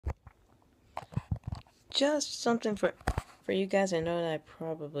just something for you guys. I know that I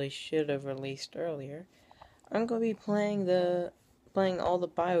probably should have released earlier. I'm gonna be playing all the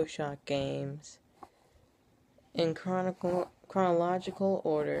BioShock games in chronological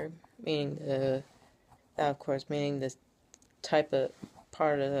order, meaning meaning the type of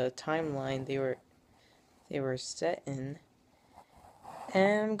part of the timeline they were set in.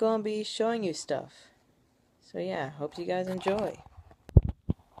 And I'm gonna be showing you stuff. So yeah, hope you guys enjoy.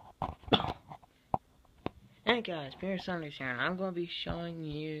 Hey guys, Peter Saunders here, and I'm gonna be showing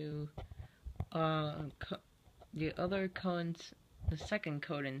you the second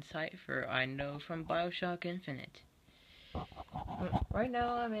code in cipher I know from BioShock Infinite. Right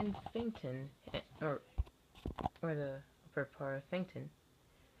now I'm in Finkton, or the upper part of Finkton,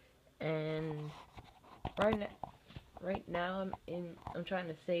 and right now I'm trying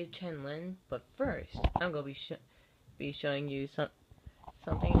to save Chenlin, but first I'm gonna be showing you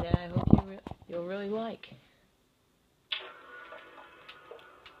something that I hope you'll really like.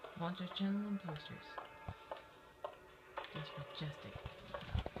 Monster Chenlin posters. That's majestic.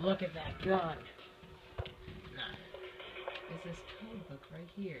 Look at that gun. Nah. It's this code book right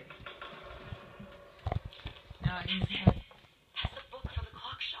here. Now it has the book for the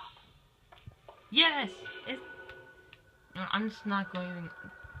clock shop. Yes! No, I'm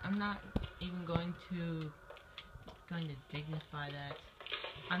not even going to dignify that.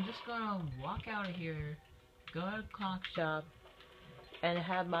 I'm just gonna walk out of here, go to the clock shop, and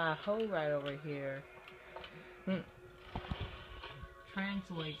have my hoe right over here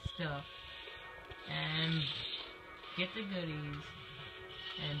translate stuff and get the goodies,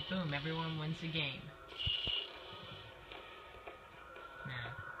 and boom, everyone wins the game.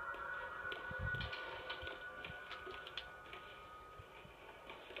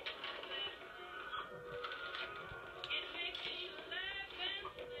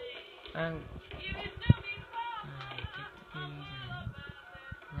 Now, get the goodies and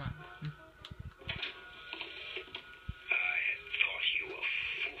run. I thought you a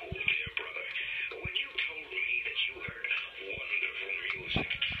fool, dear brother. When you told me that you heard wonderful music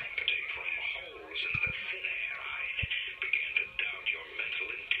trumpeting from holes in the thin air, I began to doubt your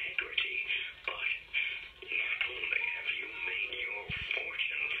mental integrity. But not only have you made your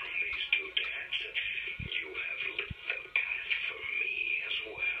fortune from these doodads, you have lit the path for me as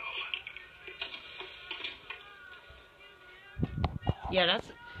well. Yeah,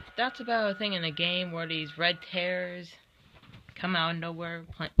 that's about a thing in a game where these red terrors come out of nowhere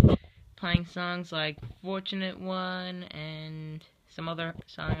playing songs like Fortunate One and some other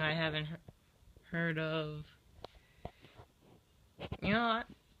song I haven't heard of. You know,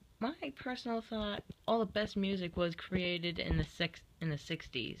 my personal thought, all the best music was created in the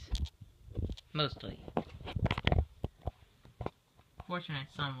 60s. Mostly. Fortunate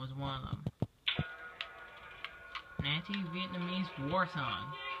Son was one of them. An anti-Vietnamese war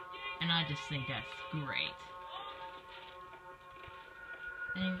song. And I just think that's great.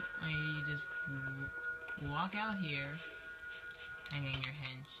 Anyway, you just walk out here, hanging your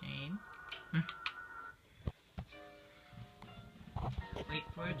head in shame. Wait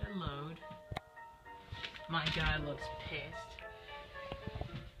for it to load. My guy looks pissed.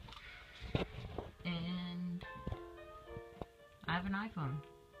 And I have an iPhone.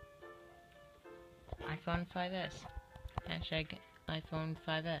 iPhone 5S. Hashtag iPhone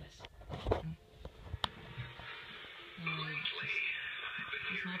 5S.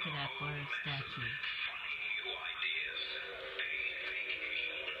 Just look at that butter statue.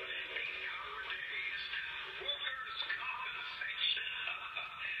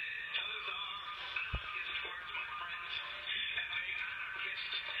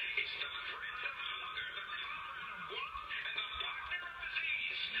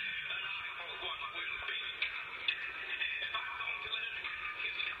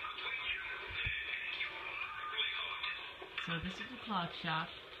 So this is the clock shop.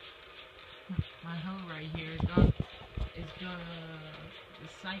 My hoe right here is gonna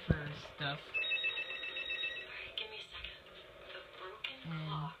decipher stuff. Give me a second. The broken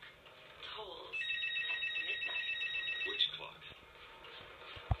clock tolls midnight. Which clock?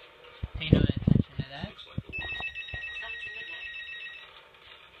 Pay no attention to that. Looks like the one. Set to midnight.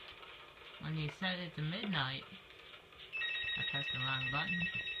 When you set it to midnight, I pressed the wrong button.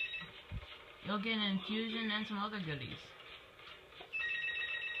 You'll get an infusion and some other goodies.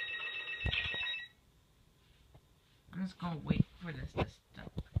 I'm just gonna wait for this to stop.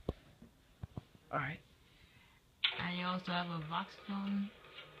 Alright. And you also have a voxphone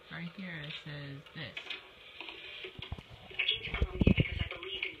right here that says this. I came to Columbia because I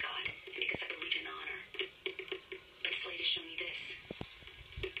believed in God and because I believed in honor. But Slade has shown me this.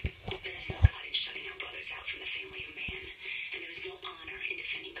 There is no God in shutting our brothers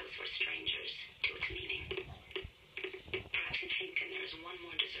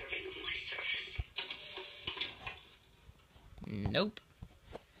Nope.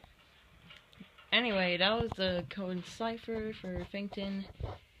 Anyway, that was the code cipher for Finkton.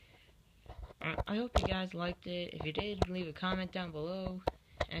 I hope you guys liked it. If you did, leave a comment down below.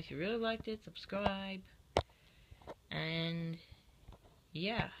 And if you really liked it, subscribe. And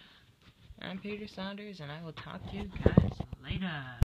yeah, I'm Peter Saunders, and I will talk to you guys later.